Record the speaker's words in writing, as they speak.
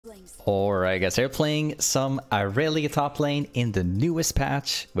Alright guys, we're playing some Irelia top lane in the newest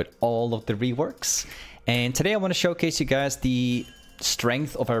patch with all of the reworks. And today I want to showcase you guys the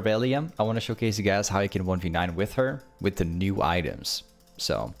strength of Irelia. I want to showcase you guys how you can 1v9 with her with the new items.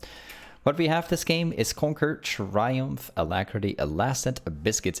 So, what we have this game is Conquer, Triumph, Alacrity, Elastant,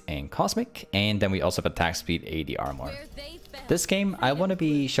 Biscuits, and Cosmic. And then we also have Attack Speed, AD Armor. This game, I want to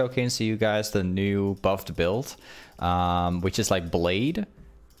be showcasing to you guys the new buffed build, which is like Blade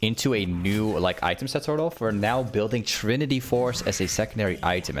into a new like item set sort of. We're now building Trinity Force as a secondary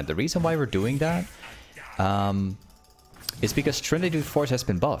item. And the reason why we're doing that is because Trinity Force has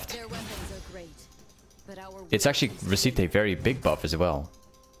been buffed. It's actually received a very big buff as well.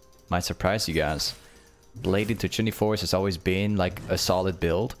 Might surprise you guys. Blade into Trinity Force has always been like a solid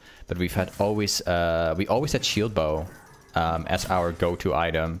build, but we always had Shield Bow as our go-to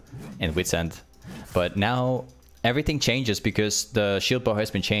item and Wits End. But now everything changes because the Shield Bow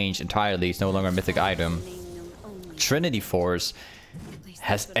has been changed entirely. It's no longer a mythic item. Trinity Force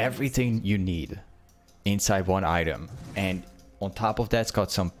has everything you need inside one item, and on top of that, it's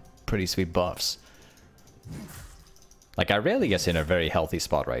got some pretty sweet buffs. Like, Irelia's in a very healthy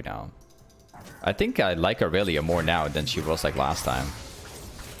spot right now. I think I like Irelia more now than she was like last time.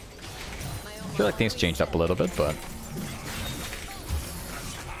 I feel like things changed up a little bit, but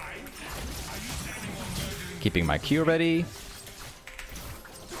keeping my Q ready.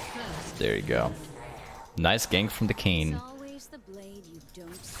 There you go. Nice gank from the Kayn.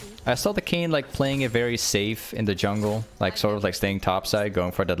 I saw the Kayn like playing it very safe in the jungle, like sort of like staying topside,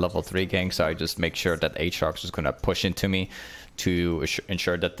 going for that level 3 gank, so I just make sure that Aatrox was gonna push into me to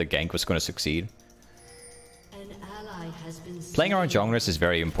ensure that the gank was gonna succeed. Playing around junglers is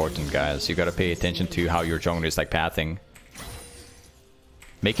very important, guys. You gotta pay attention to how your jungler is like pathing.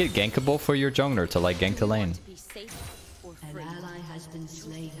 Make it gankable for your jungler to like gank the lane.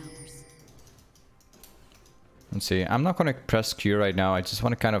 Let's see, I'm not gonna press Q right now. I just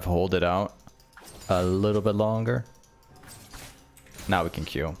want to kind of hold it out a little bit longer. Now we can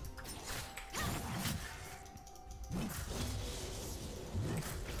Q.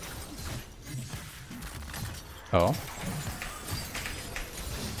 Oh.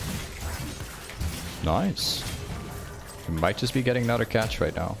 Nice. We might just be getting another catch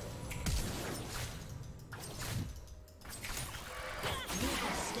right now.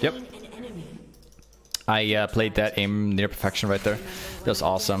 Yep. I played that aim near perfection right there. That was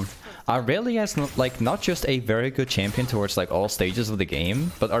awesome. Irelia is not just a very good champion towards like all stages of the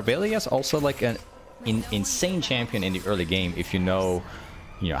game, but Irelia is also like an insane champion in the early game if you know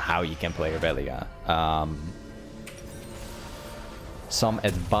how you can play Irelia. Some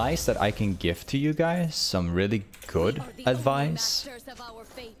advice that I can give to you guys, some really good advice.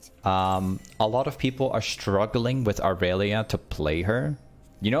 A lot of people are struggling with Irelia to play her.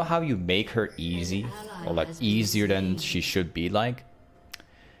 You know how you make her easy, or like easier than she should be like?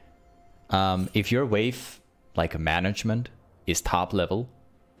 If your wave like management is top level,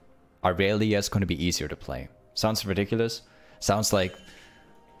 Irelia is going to be easier to play. Sounds ridiculous, sounds like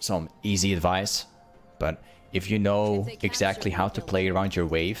some easy advice, but if you know exactly how to play around your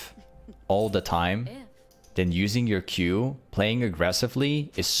wave all the time, then using your Q, playing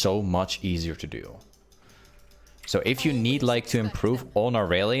aggressively is so much easier to do. So if you need like to improve on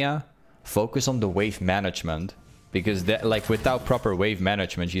Irelia, focus on the wave management, because that like without proper wave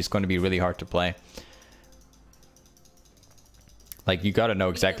management, she's going to be really hard to play. Like you got to know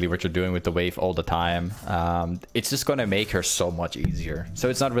exactly what you're doing with the wave all the time. It's just going to make her so much easier. So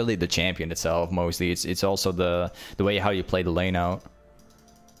it's not really the champion itself mostly. It's also the way how you play the lane out.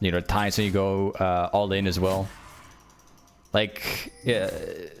 You know, times when you go all in as well. Like yeah.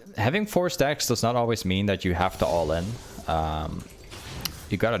 Having 4 stacks does not always mean that you have to all in.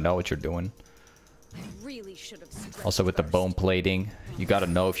 You gotta know what you're doing. Also with the bone plating, you gotta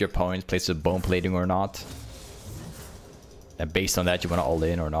know if your opponent plays with bone plating or not. And based on that, you wanna all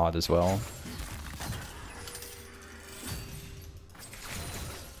in or not as well.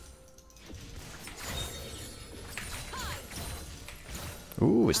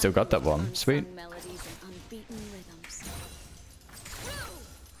 Ooh, we still got that one. Sweet.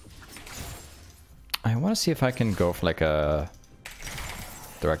 I want to see if I can go for like a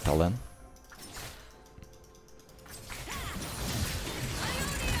direct all-in.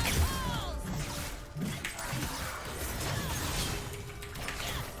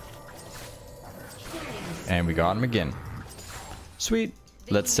 And we got him again. Sweet.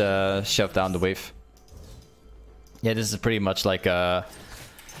 Let's shove down the wave. Yeah, this is pretty much like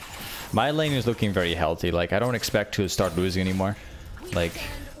my lane is looking very healthy. Like I don't expect to start losing anymore. Like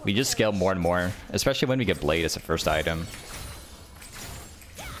we just scale more and more, especially when we get Blade as a first item.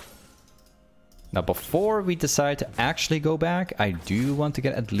 Now, before we decide to actually go back, I do want to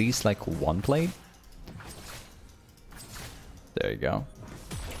get at least like one plate. There you go.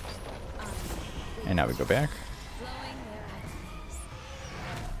 And now we go back.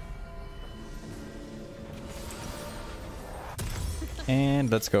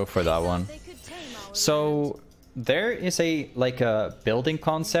 And let's go for that one. So there is a building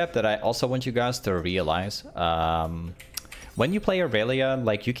concept that I also want you guys to realize. When you play Irelia,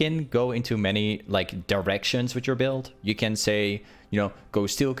 like, you can go into many like directions with your build. You can say, you know, go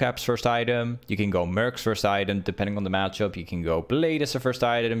steel caps first item. You can go mercs first item, depending on the matchup. You can go blade as a first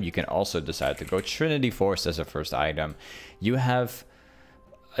item. You can also decide to go trinity force as a first item. You have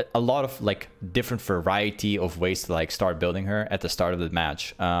a lot of like different variety of ways to like start building her at the start of the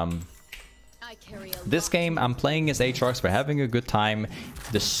match. This game I'm playing as Aatrox, we're having a good time.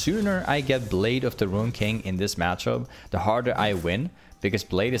 The sooner I get Blade of the Rune King in this matchup, the harder I win, because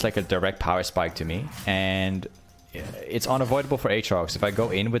Blade is like a direct power spike to me, and it's unavoidable for Aatrox. If I go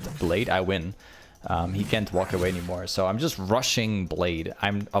in with Blade, I win. He can't walk away anymore, so I'm just rushing Blade.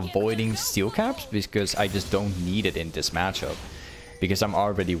 I'm avoiding steel caps because I just don't need it in this matchup, because I'm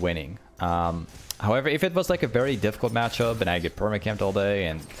already winning. However, if it was like a very difficult matchup and I get permacamped all day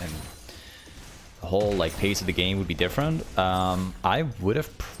and the whole like pace of the game would be different, I would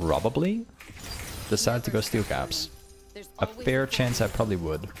have probably decided to go steel caps. A fair chance I probably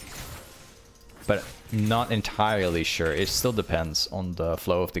would, but not entirely sure. It still depends on the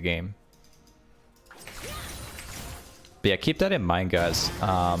flow of the game. But yeah, keep that in mind, guys.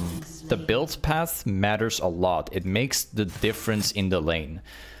 The build path matters a lot. It makes the difference in the lane.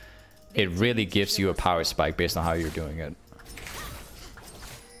 It really gives you a power spike based on how you're doing it.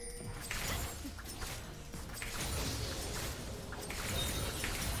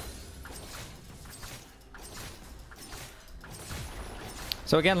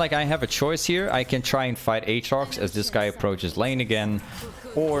 So again, like, I have a choice here. I can try and fight Aatrox as this guy approaches lane again,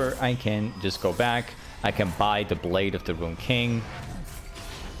 or I can just go back. I can buy the Blade of the Rune King,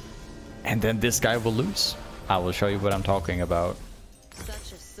 and then this guy will lose. I will show you what I'm talking about.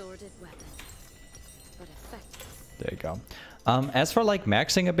 Such a sordid weapon, but effective. There you go. As for like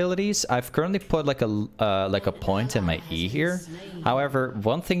maxing abilities, I've currently put like a point in my E here. However,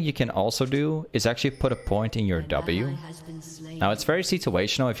 one thing you can also do is actually put a point in your W. Now, it's very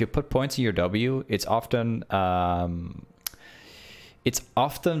situational. If you put points in your W, it's often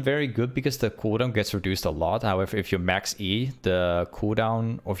very good because the cooldown gets reduced a lot. However, if you max E, the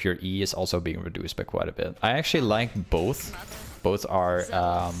cooldown of your E is also being reduced by quite a bit. I actually like both. Both are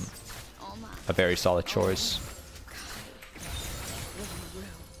a very solid choice.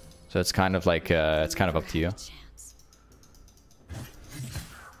 So it's kind of like it's kind of up to you.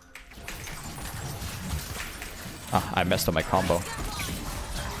 Ah, I messed up my combo.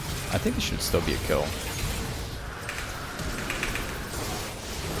 I think it should still be a kill.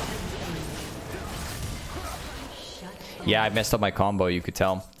 Yeah, I messed up my combo, you could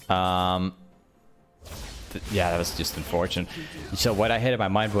tell. Yeah, that was just unfortunate. So what I had in my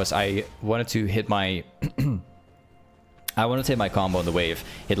mind was I wanted to hit my... I wanted to hit my combo on the wave,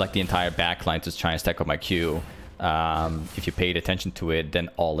 hit like the entire backline to try and stack up my Q. If you paid attention to it, then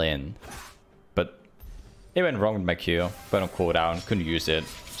all in. But it went wrong with my Q. Went on cooldown, couldn't use it.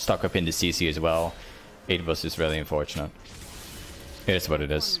 Stuck up in the CC as well. It was just really unfortunate. It is what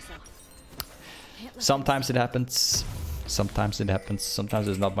it is. Sometimes it happens. Sometimes it happens. Sometimes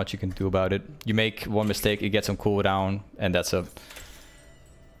there's not much you can do about it. You make one mistake, it gets on cooldown, and that's a...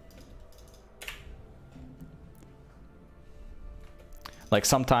 Like,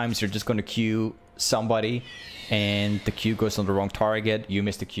 sometimes you're just going to Q somebody and the Q goes on the wrong target, you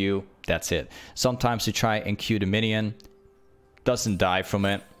miss the Q, that's it. Sometimes you try and Q the minion, doesn't die from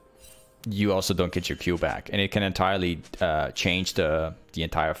it, you also don't get your Q back, and it can entirely change the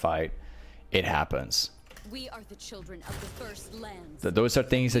entire fight. It happens. We are the children of the first lands. Those are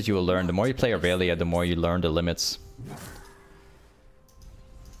things that you will learn. The more you play Irelia, the more you learn the limits.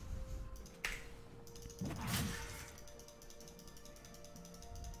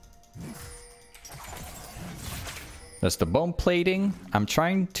 That's the bone plating. I'm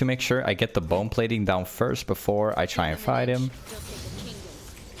trying to make sure I get the bone plating down first before I try and fight him.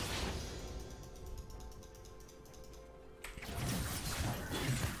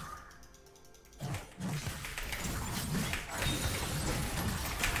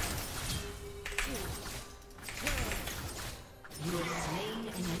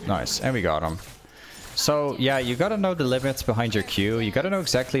 Nice, and we got him. So yeah, you gotta know the limits behind your Q. You gotta know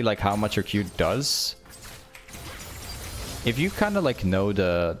exactly like how much your Q does. If you kind of like know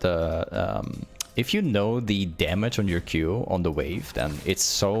if if you know the damage on your Q on the wave, then it's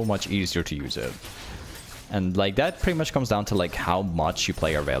so much easier to use it. And like that pretty much comes down to like how much you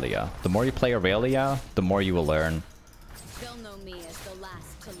play Irelia. The more you play Irelia, the more you will learn. They'll know me as the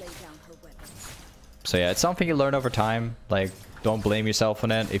last to lay down her weapons. So yeah, it's something you learn over time. Like, don't blame yourself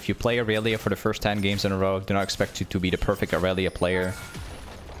on it. If you play Irelia for the first 10 games in a row, do not expect you to be the perfect Irelia player.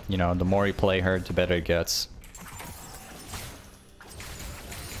 You know, the more you play her, the better it gets.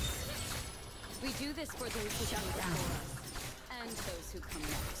 We do this for those who come before us, and those who come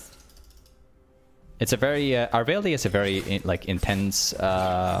next. It's a very Irelia is a very like intense,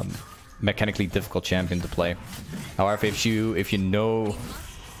 mechanically difficult champion to play. However, if you know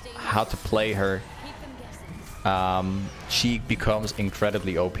how to play her, she becomes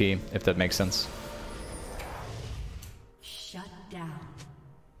incredibly OP. If that makes sense. Shut down.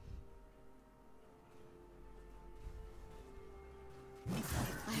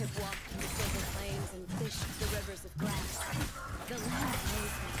 I have walked the silver plains and fished the rivers of grass. The land knows me.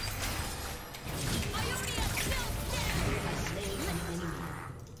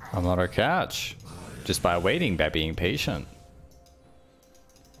 Another catch. Just by waiting, by being patient.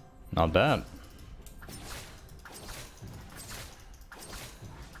 Not bad.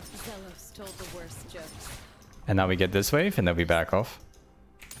 Zelos told the worst jokes. And now we get this wave, and then we back off.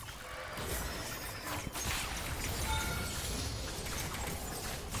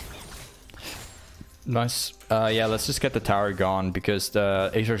 Nice. Yeah, let's just get the tower gone, because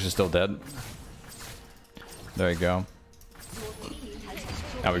the Atrix is still dead. There you go.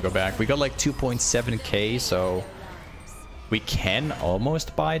 Now we go back. We got like 2.7k, so we can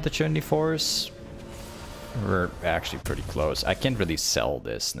almost buy the Trinity Force. We're actually pretty close. I can't really sell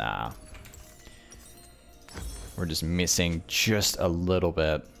this now. We're just missing just a little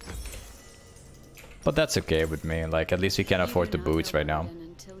bit. But that's okay with me. Like, at least we can afford the boots right now.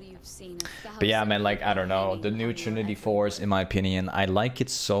 But yeah, man, like, I don't know. The new Trinity Force, in my opinion, I like it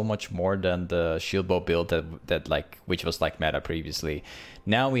so much more than the shield bow build that like, which was like meta previously.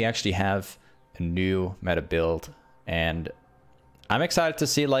 Now we actually have a new meta build, and I'm excited to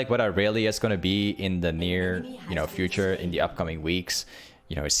see like what Irelia is going to be in the near, you know, future, in the upcoming weeks.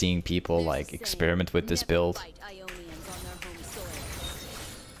 You know, seeing people like experiment with this build.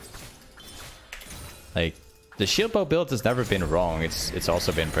 Like, the shield bow build has never been wrong. It's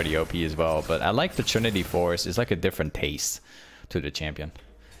also been pretty OP as well. But I like the Trinity Force. It's like a different taste to the champion.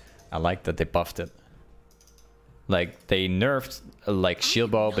 I like that they buffed it. Like, they nerfed like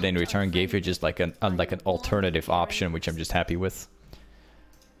shield bow, but in return gave you just like an alternative option, which I'm just happy with.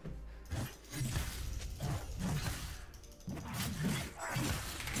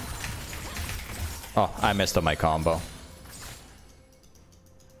 Oh, I messed up my combo.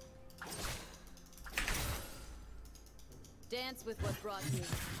 Dance with what brought you. In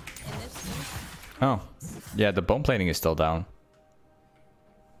this case, Oh, yeah, the bone plating is still down.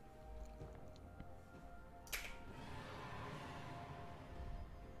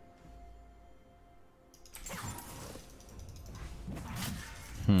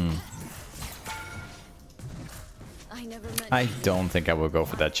 I don't think I will go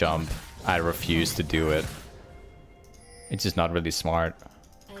for that jump. I refuse to do it. It's just not really smart.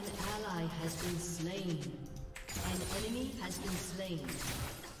 An ally has been slain. An enemy has been slain.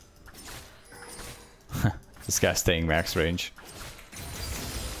 This guy's staying max range.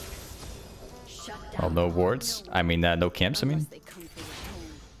 Shut Well, down. no wards. I mean, no camps, I mean. they come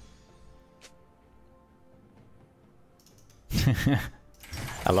for your home.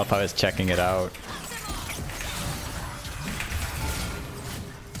 I love how he's checking it out.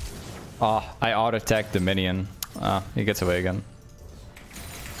 Oh, I auto-attacked the minion. Ah, he gets away again.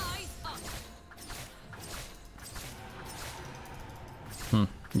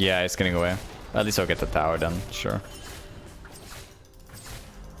 Yeah, it's getting away. At least I'll get the tower then, sure.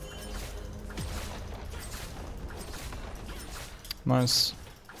 Nice.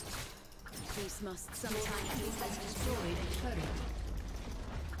 Peace must sometimes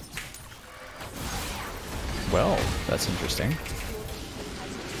Well, that's interesting.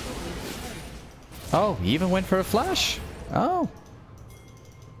 Oh, he even went for a flash. Oh.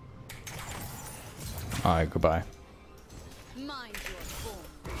 Alright, goodbye. mind your form.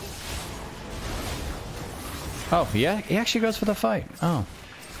 Oh, yeah, he actually goes for the fight. Oh.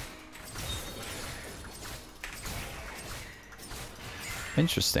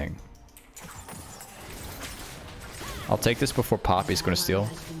 Interesting. I'll take this before Poppy's gonna steal.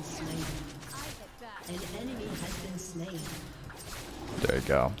 An enemy has been slain. There you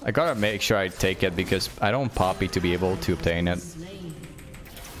go. I gotta make sure I take it because I don't want Poppy to be able to obtain it. Slain.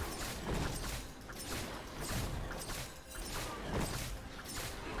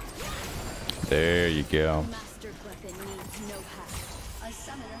 There you go. Master weapon needs no hack. A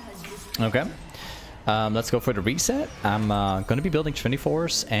summoner has Okay. Let's go for the reset. I'm gonna be building Trinity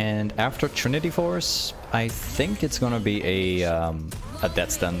Force, and after Trinity Force, I think it's gonna be a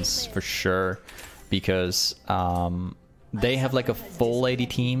Death Stance for sure, because they have like a full AD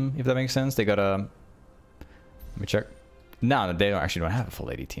team, if that makes sense. They got a... Let me check. No, they actually don't have a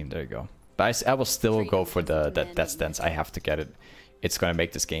full AD team. There you go. But I will still go for the Death Stance. I have to get it. It's gonna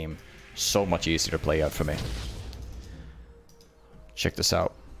make this game so much easier to play out for me. Check this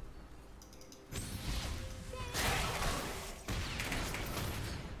out.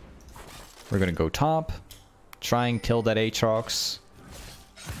 We're gonna go top, try and kill that Aatrox.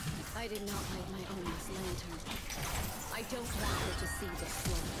 I did not light my own lantern. I don't want her to see this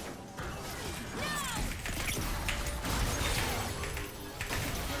slumber.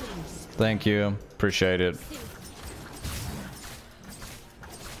 Thank you, appreciate it.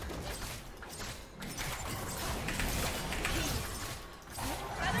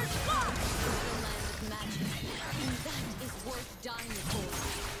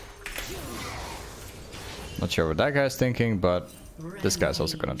 Not sure what that guy's thinking, but this guy's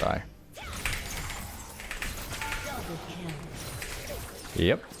also gonna die.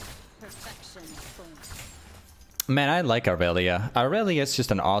 Yep. Man, I like Irelia. Irelia is just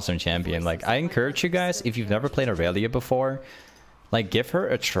an awesome champion. Like, I encourage you guys, if you've never played Irelia before, like, give her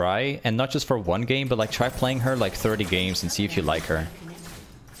a try, and not just for one game, but like try playing her like 30 games and see if you like her.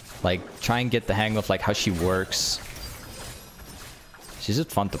 Like, try and get the hang of like how she works. She's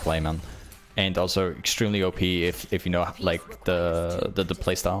just fun to play, man. And also extremely OP if you know like the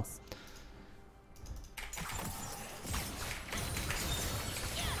playstyle.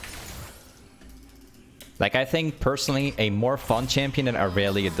 Like, I think personally a more fun champion than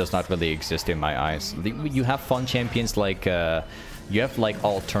Irelia does not really exist in my eyes. You have fun champions like you have like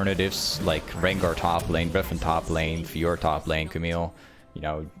alternatives like Rengar top lane, Griffin top lane, Fiora top lane, Camille, you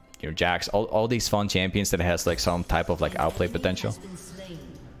know Jax, all these fun champions that has like some type of like outplay potential.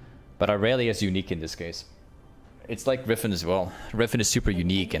 But Irelia is unique in this case. It's like Griffin as well. Griffin is super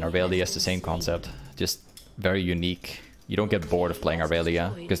unique, and Irelia is the same concept. Just very unique. You don't get bored of playing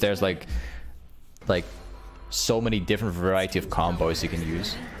Irelia, because there's like so many different variety of combos you can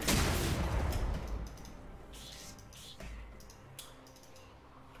use.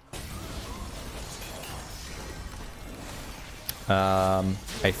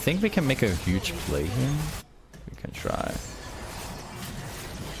 I think we can make a huge play here. We can try.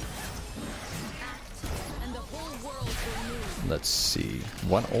 Let's see.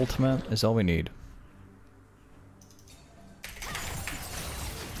 One ultimate is all we need.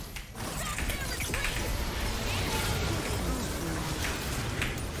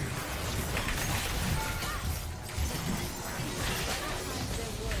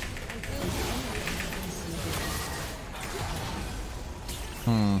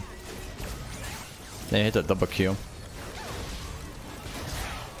 They hit a double Q.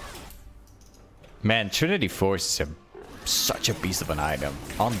 Man, Trinity Force is such a beast of an item.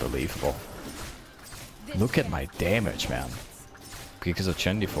 Unbelievable. Look at my damage, man. Because of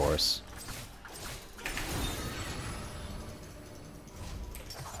Trinity Force.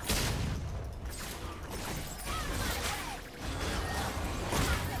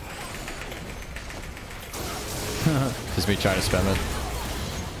 Just me trying to spam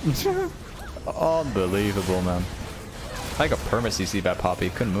it. Unbelievable, man. I got perma CC by Poppy,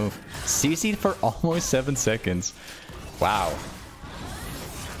 couldn't move. CC'd for almost 7 seconds. Wow.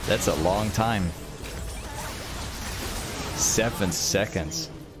 That's a long time. 7 seconds.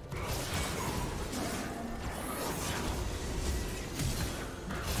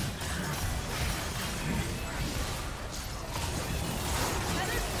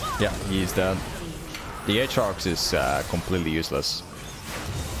 Yeah, he's dead. The Aatrox is completely useless.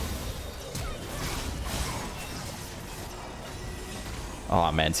 Oh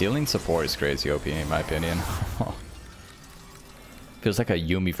man, ceiling support is crazy OP in my opinion. Feels like a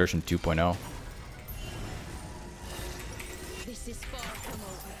Yumi version 2.0.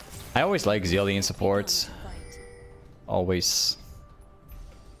 I always like Zillion supports. Always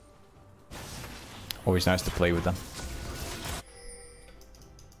nice to play with them.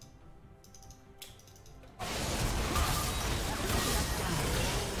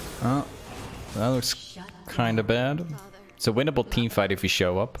 Oh, that looks kinda bad. It's a winnable team fight if we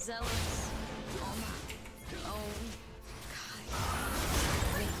show up.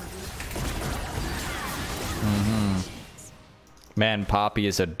 Man, Poppy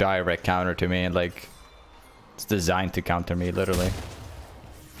is a direct counter to me, and like, it's designed to counter me, literally.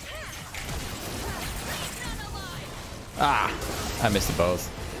 Ah, I missed it both.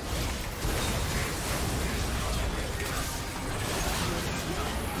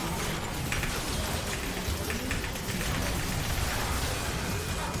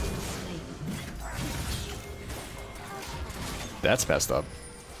 That's messed up.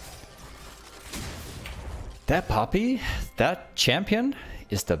 That Poppy, that champion,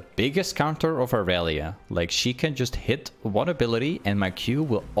 is the biggest counter of Irelia. Like, she can just hit one ability and my Q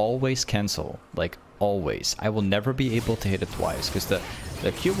will always cancel. Like, always. I will never be able to hit it twice, because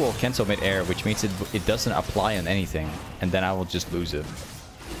the Q will cancel mid-air, which means it doesn't apply on anything, and then I will just lose it.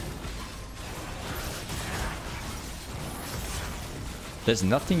 There's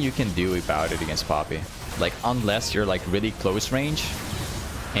nothing you can do about it against Poppy. Like, unless you're like really close range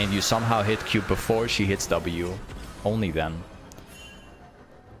and you somehow hit Q before she hits W. Only then.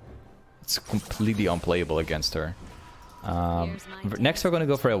 It's completely unplayable against her. Next we're gonna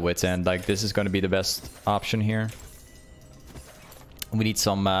go for a wits end. Like, this is gonna be the best option here. We need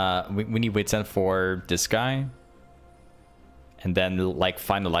some we need wits end for this guy. And then like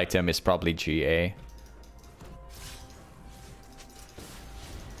final item is probably GA.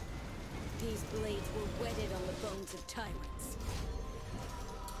 These blades were whetted on the bones of tyrants.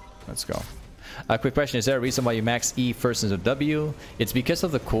 Let's go. A quick question, is there a reason why you max E first instead of W? It's because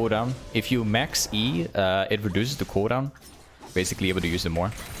of the cooldown. If you max E, it reduces the cooldown. Basically able to use it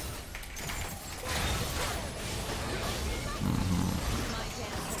more.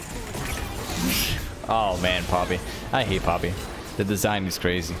 Oh man, Poppy. I hate Poppy. The design is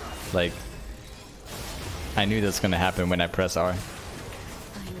crazy. Like, I knew that's gonna happen when I press R.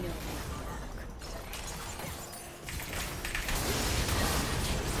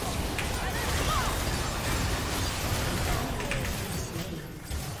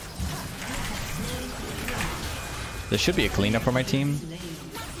 There should be a cleanup for my team.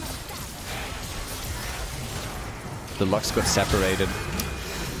 The Lux got separated.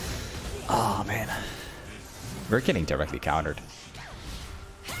 Oh man. We're getting directly countered.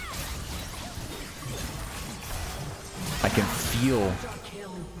 I can feel...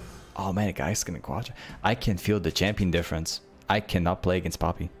 Oh man, the guy's gonna quadra. I can feel the champion difference. I cannot play against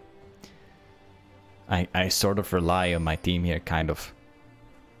Poppy. I sort of rely on my team here, kind of.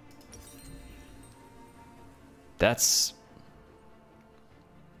 That's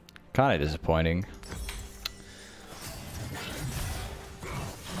kind of disappointing.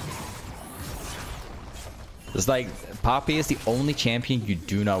 It's like, Poppy is the only champion you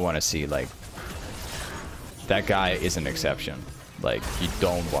do not want to see. Like, that guy is an exception. Like, you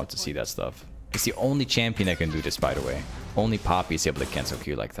don't want to see that stuff. It's the only champion that can do this, by the way. Only Poppy is able to cancel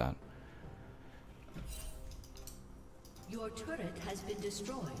Q like that. Your turret has been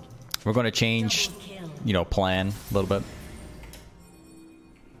destroyed. We're going to change, you know, plan a little bit.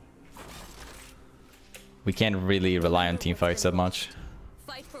 We can't really rely on team fights that much.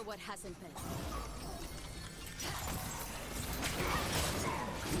 Fight for what hasn't been.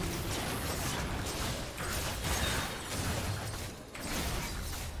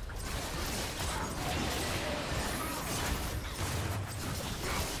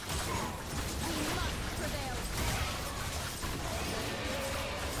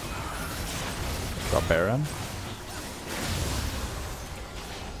 Got Baron.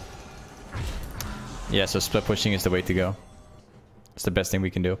 Yeah, so split pushing is the way to go. It's the best thing we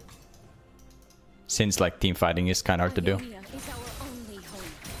can do. Since like team fighting is kind of hard to do. Is our only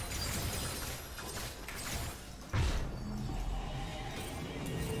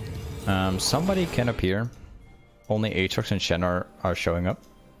home. Somebody can appear. Only Aatrox and Shen are showing up.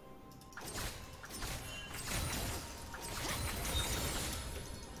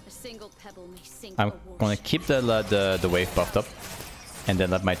 I'm gonna keep the wave buffed up and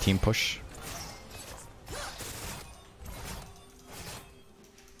then let my team push.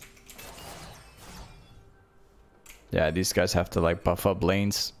 Yeah, these guys have to like buff up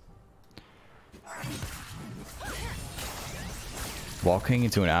lanes. Walking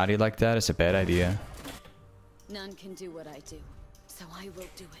into an alley like that is a bad idea. None can do what I do, so I will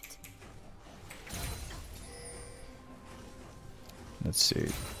do it. Let's see.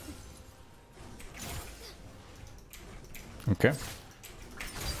 Okay.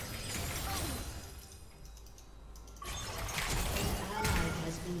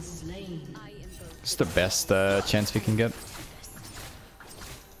 It's the best chance we can get.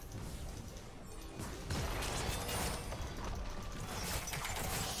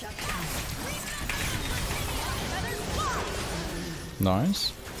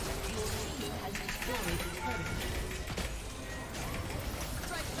 Nice.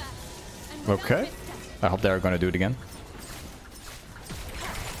 Okay. I hope they're gonna do it again.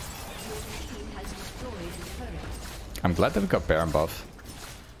 I'm glad that we got Baron buff.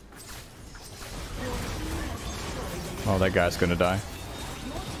 Oh, that guy's gonna die.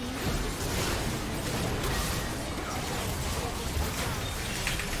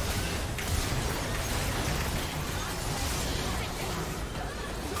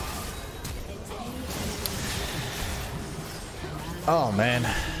 Oh man,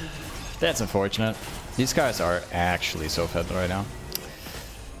 that's unfortunate. These guys are actually so fed right now.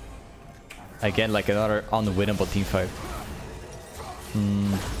 Again, like another unwinnable team fight.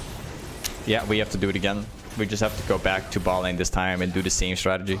 Yeah, we have to do it again. We just have to go back to ball lane this time and do the same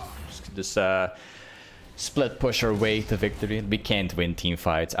strategy. Just split push our way to victory. We can't win team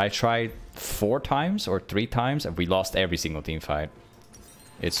fights. I tried 4 times or 3 times and we lost every single team fight.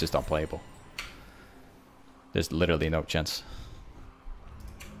 It's just unplayable. There's literally no chance.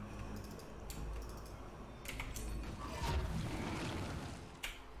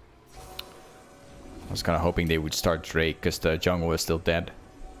 I was kind of hoping they would start Drake because the jungle was still dead.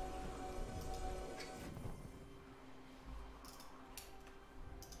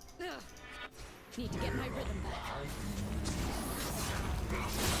 Need to get my rhythm back.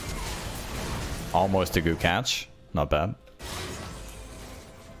 Almost a good catch. Not bad.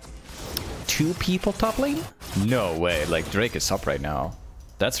 2 people top lane? No way. Like, Drake is up right now.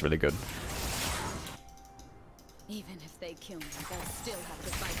 That's really good. Even if they kill me, they'll still have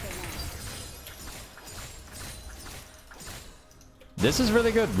to fight their own. This is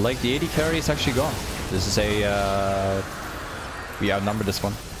really good. Like, the AD carry is actually gone. This is a... we outnumber this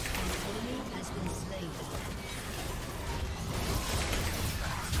one.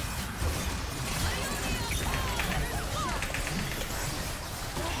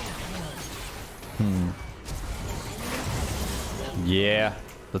 Yeah,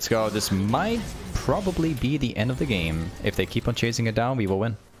 let's go. This might probably be the end of the game. If they keep on chasing it down, we will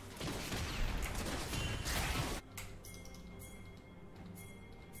win.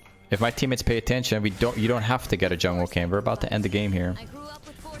 If my teammates pay attention, you don't have to get a jungle camp. We're about to end the game here. I grew up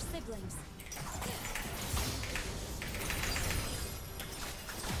with 4 siblings.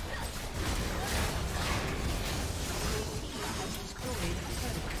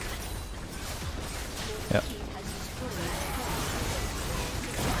 Yep.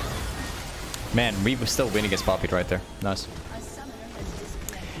 Man, we were still winning against Poppy right there. Nice.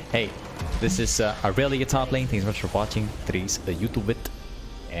 Hey, this is Irelia top lane. Thanks so much for watching today's YouTube vid.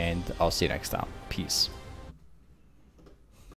 And I'll see you next time. Peace.